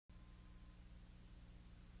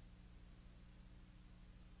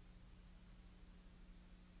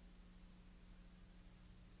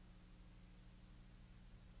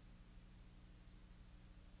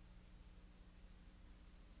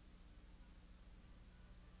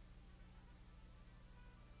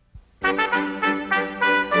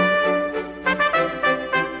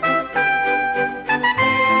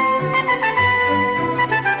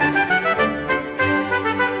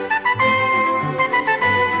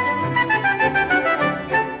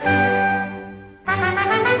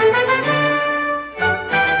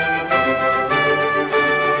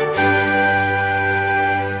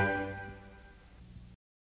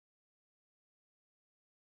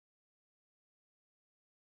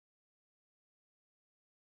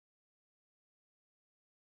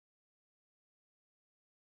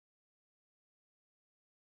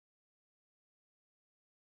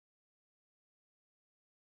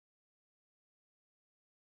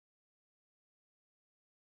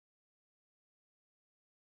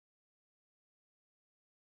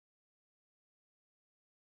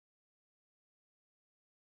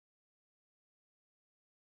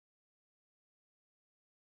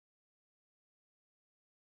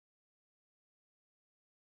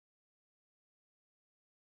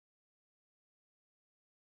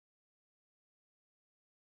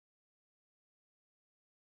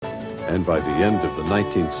and by the end of the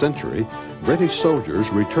 19th century, British soldiers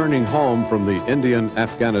returning home from the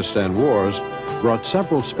Indian-Afghanistan wars brought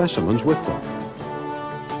several specimens with them.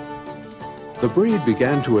 The breed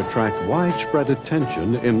began to attract widespread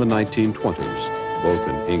attention in the 1920s, both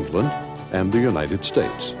in England and the United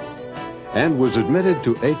States, and was admitted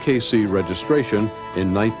to AKC registration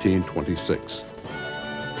in 1926.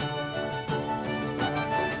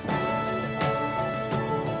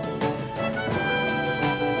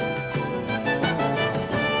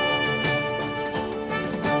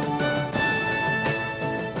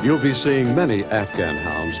 You'll be seeing many Afghan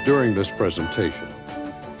hounds during this presentation.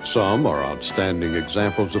 Some are outstanding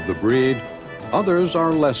examples of the breed, others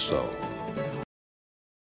are less so.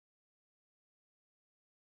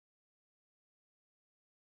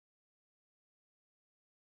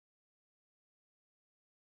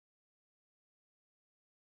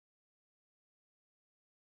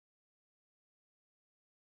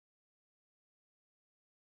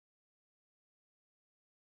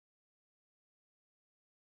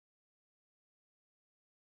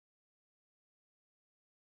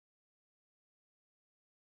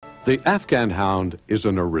 The Afghan Hound is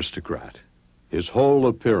an aristocrat, his whole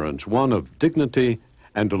appearance one of dignity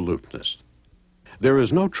and aloofness. There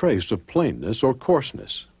is no trace of plainness or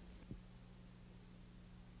coarseness.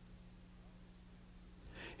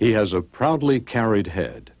 He has a proudly carried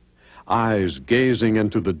head, eyes gazing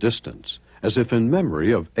into the distance, as if in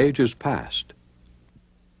memory of ages past.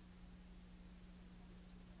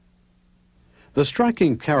 The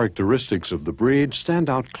striking characteristics of the breed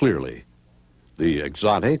stand out clearly. The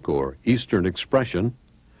exotic or Eastern expression,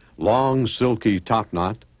 long silky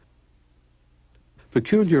topknot,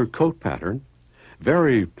 peculiar coat pattern,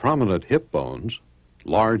 very prominent hip bones,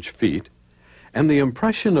 large feet, and the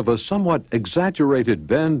impression of a somewhat exaggerated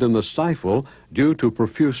bend in the stifle due to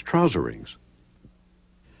profuse trouserings.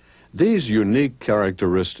 These unique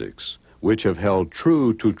characteristics, which have held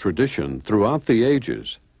true to tradition throughout the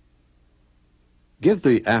ages, give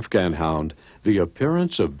the Afghan Hound the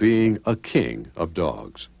appearance of being a king of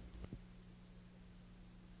dogs.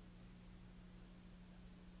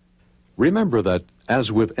 Remember that,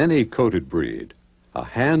 as with any coated breed, a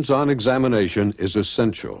hands-on examination is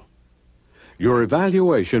essential. Your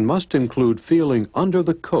evaluation must include feeling under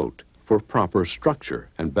the coat for proper structure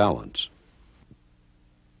and balance.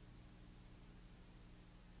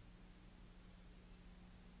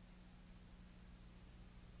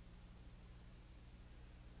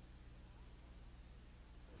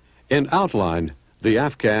 In outline, the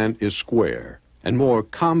Afghan is square and more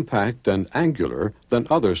compact and angular than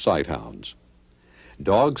other sighthounds.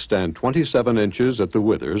 Dogs stand 27 inches at the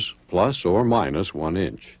withers, plus or minus 1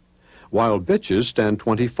 inch, while bitches stand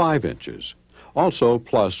 25 inches, also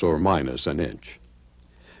plus or minus an inch.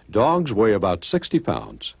 Dogs weigh about 60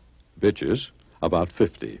 pounds, bitches about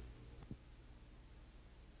 50.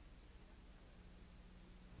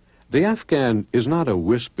 The Afghan is not a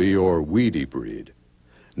wispy or weedy breed,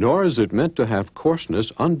 nor is it meant to have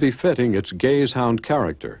coarseness unbefitting its gazehound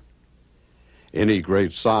character. Any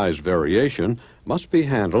great size variation must be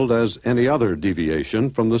handled as any other deviation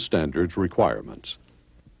from the standards requirements.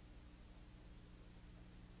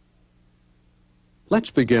 Let's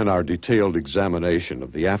begin our detailed examination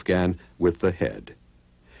of the Afghan with the head.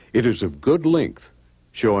 It is of good length,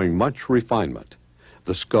 showing much refinement,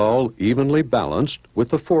 the skull evenly balanced with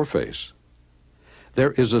the foreface.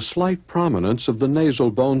 There is a slight prominence of the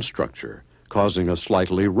nasal bone structure, causing a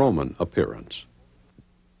slightly Roman appearance.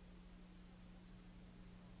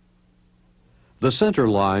 The center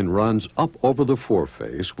line runs up over the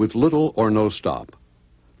foreface with little or no stop,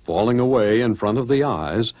 falling away in front of the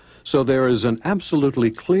eyes, so there is an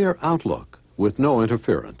absolutely clear outlook with no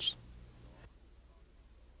interference.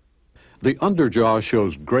 The underjaw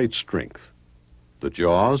shows great strength. The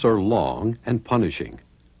jaws are long and punishing.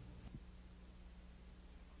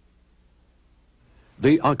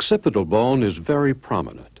 The occipital bone is very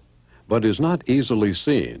prominent, but is not easily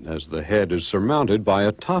seen as the head is surmounted by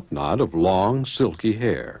a topknot of long, silky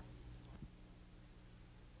hair.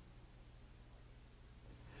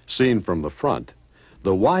 Seen from the front,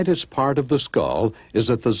 the widest part of the skull is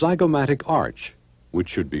at the zygomatic arch, which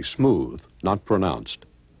should be smooth, not pronounced.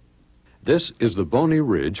 This is the bony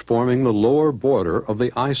ridge forming the lower border of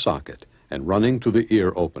the eye socket and running to the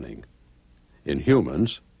ear opening. In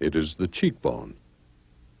humans, it is the cheekbone.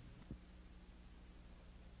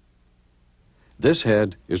 This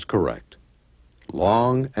head is correct,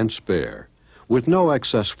 long and spare, with no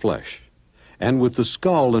excess flesh, and with the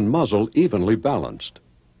skull and muzzle evenly balanced.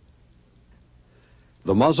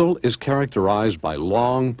 The muzzle is characterized by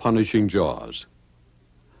long, punishing jaws.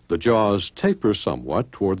 The jaws taper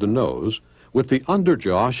somewhat toward the nose, with the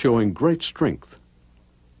underjaw showing great strength.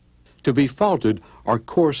 To be faulted are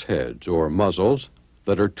coarse heads or muzzles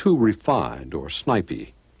that are too refined or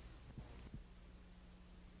snipey.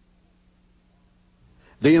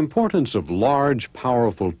 The importance of large,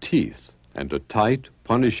 powerful teeth and a tight,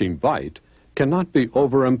 punishing bite cannot be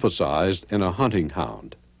overemphasized in a hunting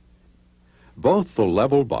hound. Both the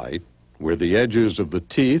level bite, where the edges of the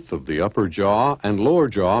teeth of the upper jaw and lower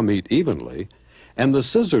jaw meet evenly, and the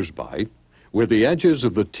scissors bite, where the edges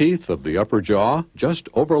of the teeth of the upper jaw just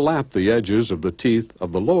overlap the edges of the teeth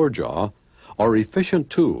of the lower jaw, are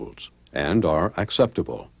efficient tools and are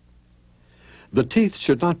acceptable. The teeth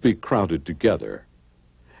should not be crowded together.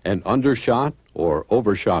 An undershot or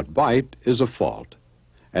overshot bite is a fault,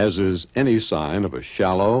 as is any sign of a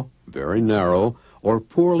shallow, very narrow, or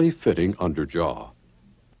poorly fitting underjaw.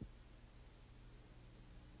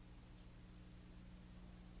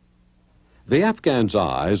 The Afghan's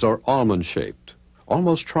eyes are almond-shaped,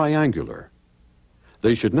 almost triangular.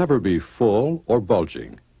 They should never be full or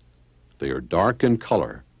bulging. They are dark in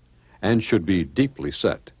color and should be deeply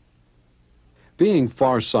set. Being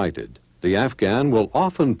far-sighted, the Afghan will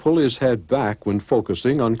often pull his head back when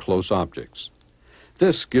focusing on close objects.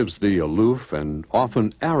 This gives the aloof and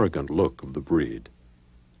often arrogant look of the breed.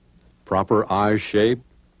 Proper eye shape,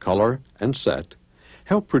 color, and set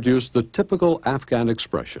help produce the typical Afghan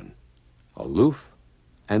expression, aloof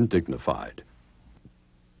and dignified.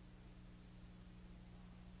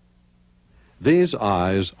 These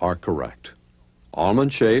eyes are correct,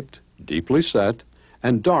 almond-shaped, deeply set,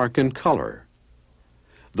 and dark in color.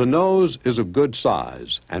 The nose is of good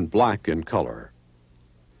size and black in color.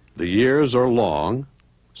 The ears are long,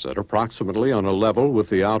 set approximately on a level with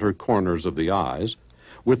the outer corners of the eyes,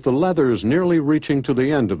 with the leathers nearly reaching to the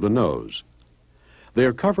end of the nose. They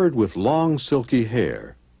are covered with long silky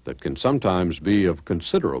hair that can sometimes be of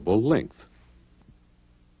considerable length.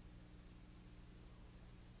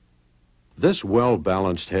 This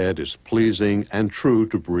well-balanced head is pleasing and true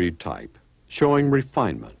to breed type, showing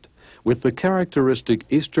refinement, with the characteristic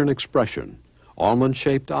Eastern expression,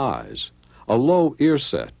 almond-shaped eyes, a low ear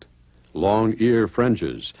set, long ear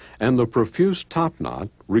fringes, and the profuse top knot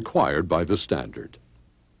required by the standard.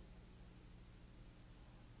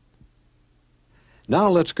 Now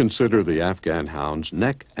let's consider the Afghan Hound's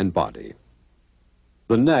neck and body.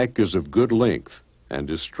 The neck is of good length and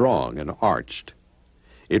is strong and arched.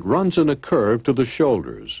 It runs in a curve to the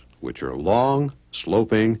shoulders, which are long,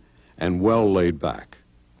 sloping, and well laid back.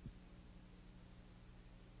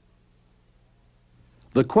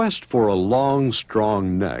 The quest for a long,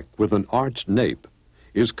 strong neck with an arched nape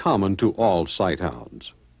is common to all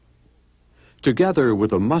sighthounds. Together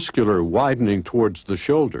with a muscular widening towards the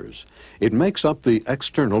shoulders, it makes up the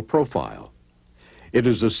external profile. It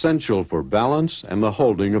is essential for balance and the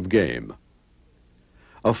holding of game.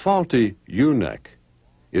 A faulty ewe-neck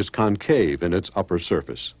is concave in its upper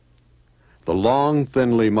surface. The long,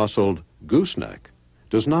 thinly muscled gooseneck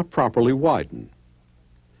does not properly widen.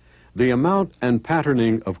 The amount and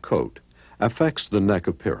patterning of coat affects the neck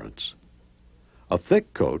appearance. A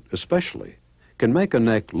thick coat, especially, can make a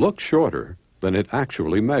neck look shorter than it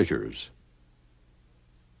actually measures.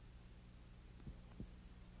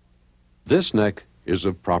 This neck is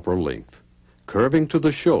of proper length, curving to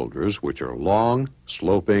the shoulders, which are long,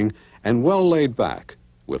 sloping, and well laid back,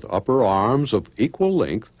 with upper arms of equal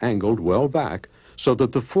length angled well back so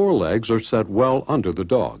that the forelegs are set well under the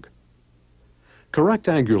dog. Correct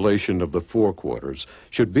angulation of the forequarters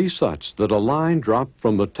should be such that a line dropped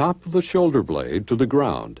from the top of the shoulder blade to the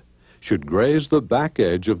ground should graze the back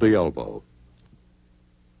edge of the elbow.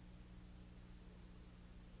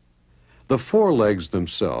 The forelegs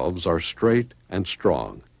themselves are straight and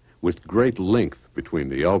strong, with great length between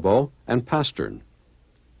the elbow and pastern.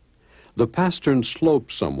 The pastern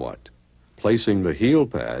slopes somewhat, placing the heel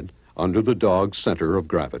pad under the dog's center of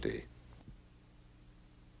gravity.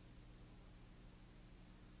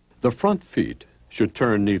 The front feet should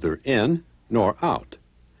turn neither in nor out.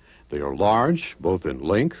 They are large both in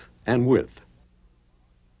length and width,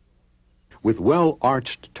 with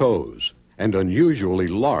well-arched toes and unusually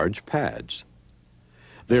large pads.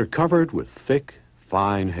 They're covered with thick,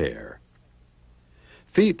 fine hair.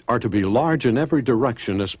 Feet are to be large in every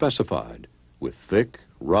direction as specified, with thick,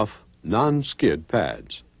 rough, non-skid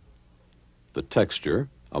pads. The texture,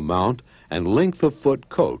 amount, and length of foot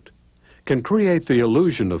coat can create the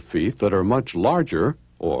illusion of feet that are much larger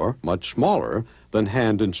or much smaller than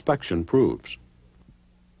hand inspection proves.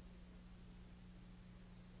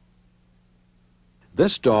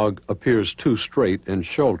 This dog appears too straight in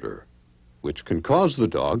shoulder, which can cause the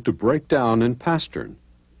dog to break down in pastern,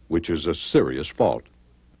 which is a serious fault.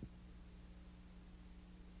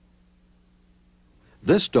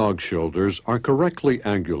 This dog's shoulders are correctly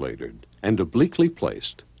angulated and obliquely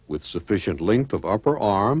placed, with sufficient length of upper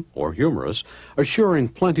arm or humerus, assuring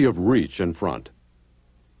plenty of reach in front.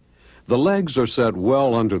 The legs are set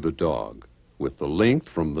well under the dog, with the length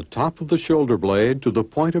from the top of the shoulder blade to the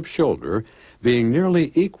point of shoulder being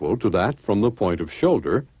nearly equal to that from the point of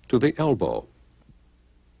shoulder to the elbow.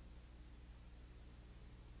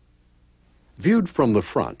 Viewed from the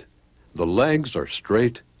front, the legs are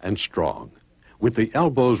straight and strong, with the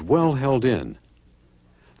elbows well held in.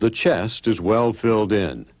 The chest is well filled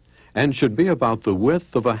in and should be about the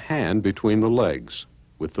width of a hand between the legs,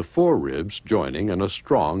 with the foreribs joining in a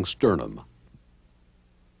strong sternum.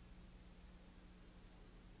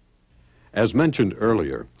 As mentioned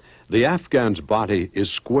earlier, the Afghan's body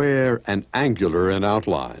is square and angular in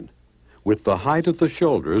outline, with the height of the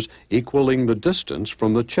shoulders equaling the distance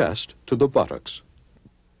from the chest to the buttocks.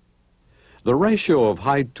 The ratio of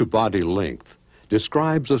height to body length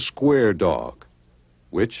describes a square dog,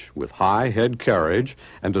 which, with high head carriage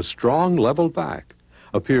and a strong level back,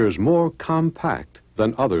 appears more compact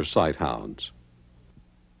than other sight hounds.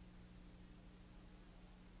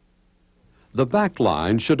 The back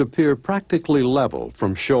line should appear practically level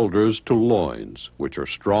from shoulders to loins, which are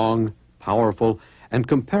strong, powerful, and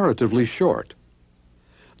comparatively short.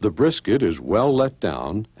 The brisket is well let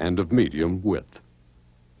down and of medium width.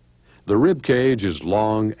 The rib cage is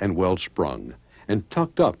long and well sprung and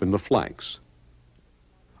tucked up in the flanks.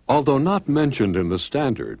 Although not mentioned in the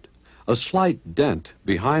standard, a slight dent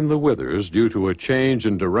behind the withers due to a change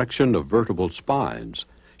in direction of vertebral spines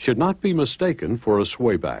should not be mistaken for a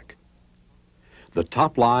swayback. The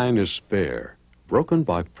top line is spare, broken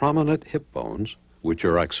by prominent hip bones, which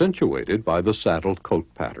are accentuated by the saddled coat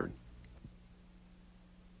pattern.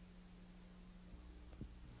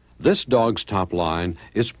 This dog's top line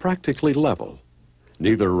is practically level,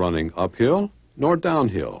 neither running uphill nor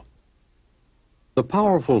downhill. The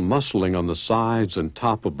powerful muscling on the sides and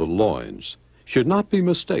top of the loins should not be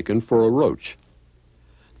mistaken for a roach.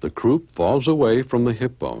 The croup falls away from the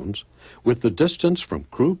hip bones, with the distance from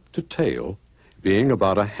croup to tail being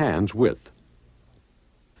about a hand's width.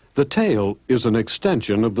 The tail is an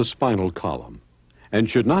extension of the spinal column and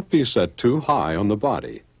should not be set too high on the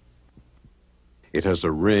body. It has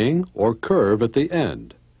a ring or curve at the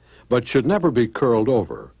end, but should never be curled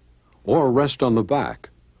over or rest on the back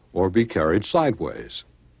or be carried sideways.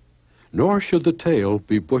 Nor should the tail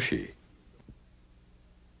be bushy.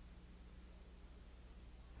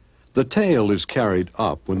 The tail is carried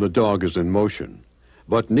up when the dog is in motion,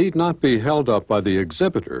 but need not be held up by the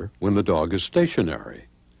exhibitor when the dog is stationary.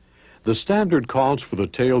 The standard calls for the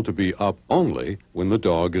tail to be up only when the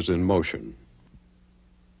dog is in motion.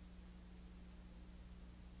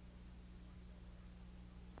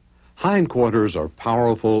 Hindquarters are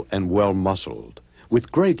powerful and well muscled,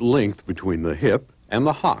 with great length between the hip and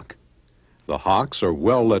the hock. The hocks are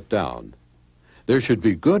well let down. There should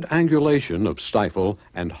be good angulation of stifle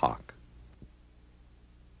and hock.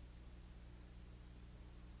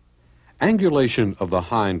 Angulation of the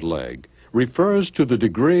hind leg refers to the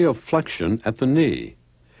degree of flexion at the knee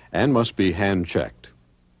and must be hand-checked.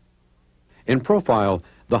 In profile,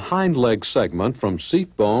 the hind leg segment from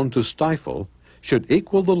seat bone to stifle should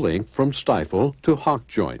equal the length from stifle to hock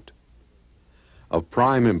joint. Of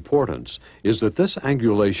prime importance is that this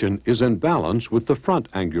angulation is in balance with the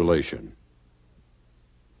front angulation.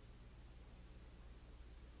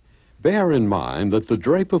 Bear in mind that the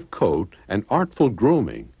drape of coat and artful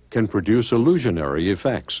grooming can produce illusionary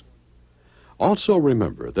effects. Also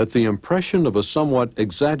remember that the impression of a somewhat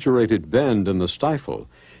exaggerated bend in the stifle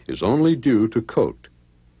is only due to coat.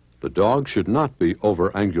 The dog should not be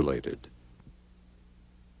over-angulated.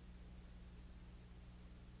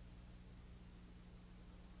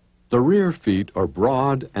 The rear feet are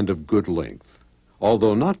broad and of good length,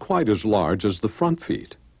 although not quite as large as the front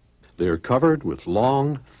feet. They are covered with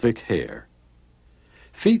long, thick hair.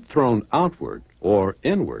 Feet thrown outward or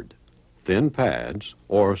inward, thin pads,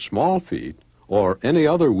 or small feet, or any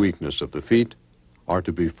other weakness of the feet are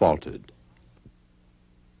to be faulted.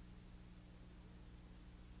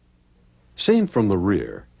 Seen from the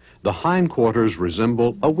rear, the hindquarters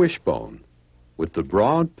resemble a wishbone, with the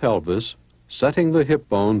broad pelvis setting the hip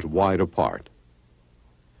bones wide apart.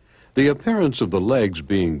 The appearance of the legs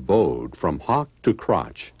being bowed from hock to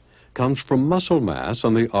crotch comes from muscle mass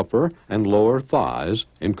on the upper and lower thighs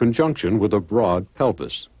in conjunction with a broad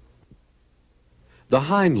pelvis. The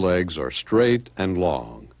hind legs are straight and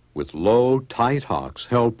long, with low, tight hocks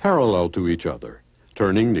held parallel to each other,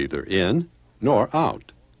 turning neither in nor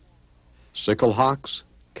out. Sickle hocks,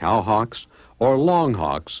 cowhocks, or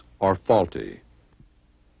longhocks are faulty.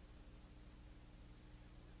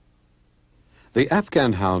 The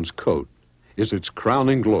Afghan Hound's coat is its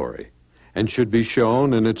crowning glory and should be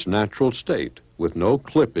shown in its natural state with no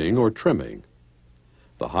clipping or trimming.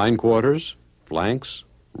 The hindquarters, flanks,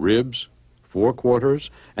 ribs, forequarters,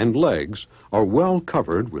 and legs are well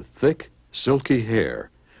covered with thick, silky hair,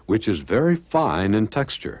 which is very fine in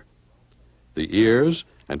texture. The ears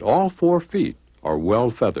and all 4 feet are well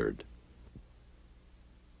feathered.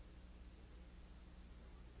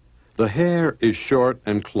 The hair is short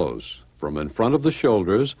and close, from in front of the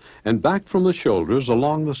shoulders and back from the shoulders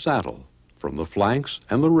along the saddle, from the flanks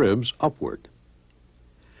and the ribs upward.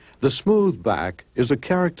 The smooth back is a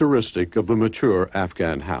characteristic of the mature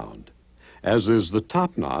Afghan Hound, as is the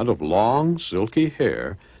topknot of long, silky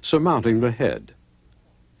hair surmounting the head.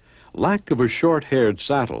 Lack of a short-haired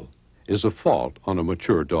saddle is a fault on a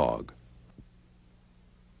mature dog.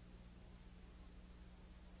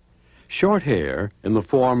 Short hair in the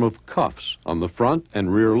form of cuffs on the front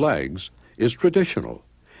and rear legs is traditional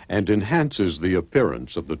and enhances the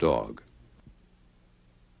appearance of the dog.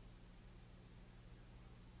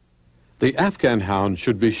 The Afghan Hound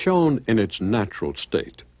should be shown in its natural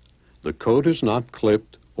state. The coat is not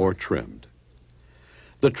clipped or trimmed.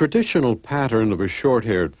 The traditional pattern of a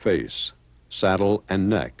short-haired face, saddle, and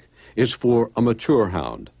neck is for a mature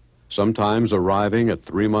hound, sometimes arriving at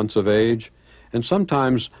 3 months of age, and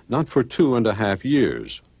sometimes not for 2.5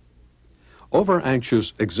 years.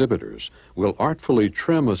 Over-anxious exhibitors will artfully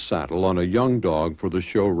trim a saddle on a young dog for the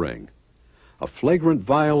show ring, a flagrant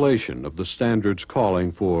violation of the standards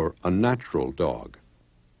calling for a natural dog.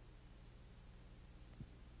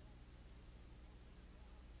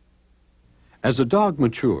 As a dog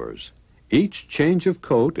matures, each change of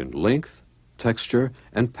coat in length, texture,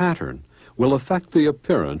 and pattern will affect the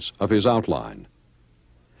appearance of his outline.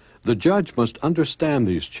 The judge must understand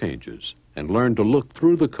these changes and learn to look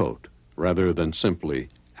through the coat rather than simply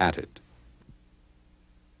at it.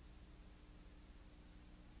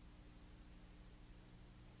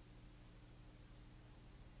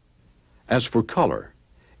 As for color,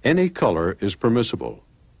 any color is permissible,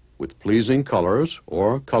 with pleasing colors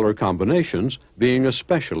or color combinations being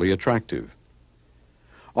especially attractive.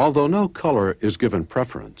 Although no color is given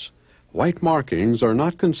preference, white markings are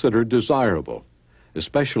not considered desirable,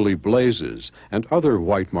 especially blazes and other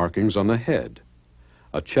white markings on the head.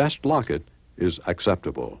 A chest locket is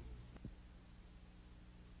acceptable.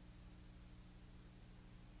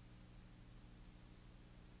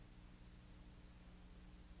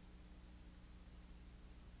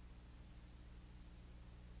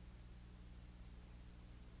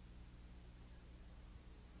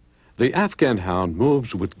 The Afghan Hound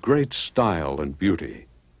moves with great style and beauty.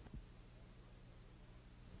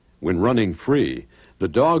 When running free, the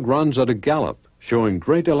dog runs at a gallop, showing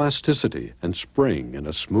great elasticity and spring in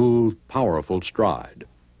a smooth, powerful stride.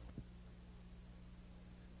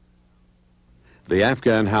 The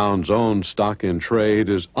Afghan Hound's own stock in trade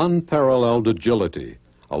is unparalleled agility,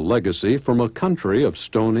 a legacy from a country of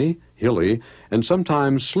stony, hilly, and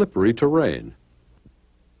sometimes slippery terrain.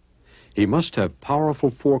 He must have powerful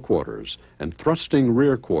forequarters and thrusting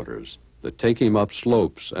rear quarters that take him up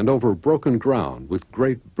slopes and over broken ground with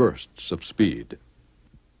great bursts of speed.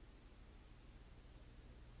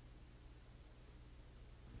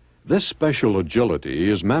 This special agility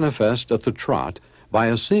is manifest at the trot by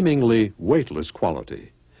a seemingly weightless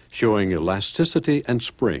quality, showing elasticity and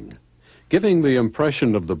spring, giving the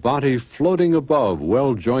impression of the body floating above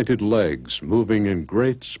well-jointed legs moving in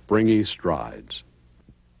great springy strides.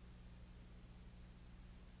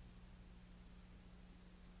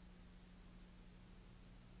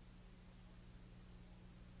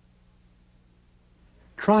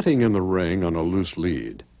 Trotting in the ring on a loose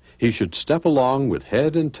lead, he should step along with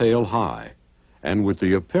head and tail high, and with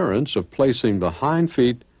the appearance of placing the hind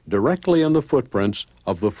feet directly in the footprints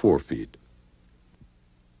of the forefeet.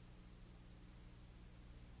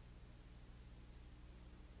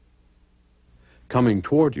 Coming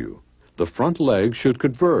toward you, the front legs should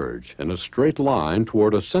converge in a straight line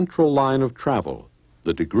toward a central line of travel,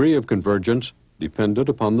 the degree of convergence dependent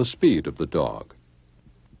upon the speed of the dog.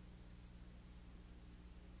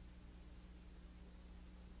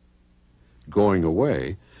 Going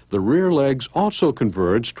away, the rear legs also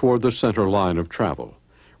converge toward the center line of travel,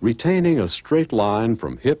 retaining a straight line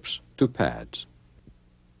from hips to pads.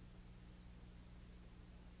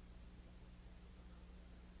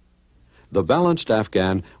 The balanced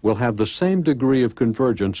Afghan will have the same degree of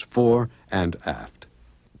convergence fore and aft.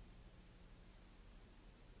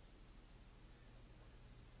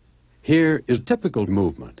 Here is typical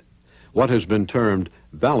movement, what has been termed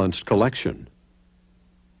balanced collection.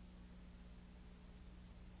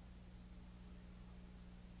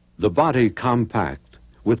 The body compact,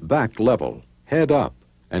 with back level, head up,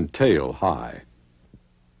 and tail high.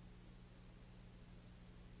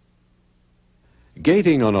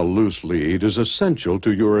 Gaiting on a loose lead is essential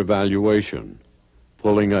to your evaluation.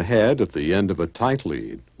 Pulling ahead at the end of a tight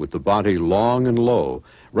lead, with the body long and low,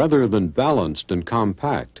 rather than balanced and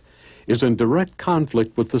compact, is in direct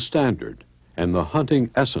conflict with the standard and the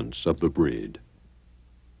hunting essence of the breed.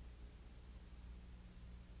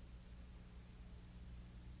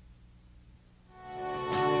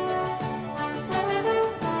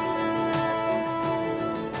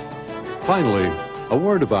 Finally, a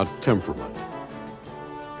word about temperament.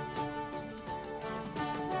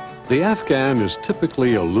 The Afghan is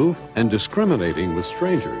typically aloof and discriminating with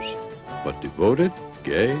strangers, but devoted,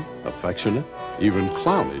 gay, affectionate, even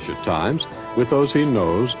clownish at times with those he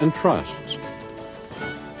knows and trusts.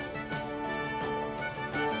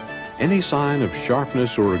 Any sign of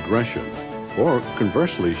sharpness or aggression, or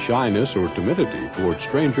conversely shyness or timidity toward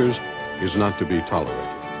strangers, is not to be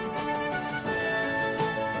tolerated.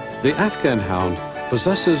 The Afghan Hound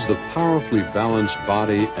possesses the powerfully balanced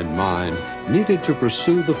body and mind needed to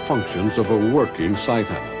pursue the functions of a working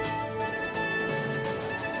sighthound.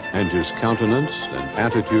 And his countenance and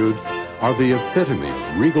attitude are the epitome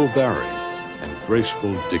of regal bearing and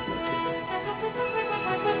graceful dignity.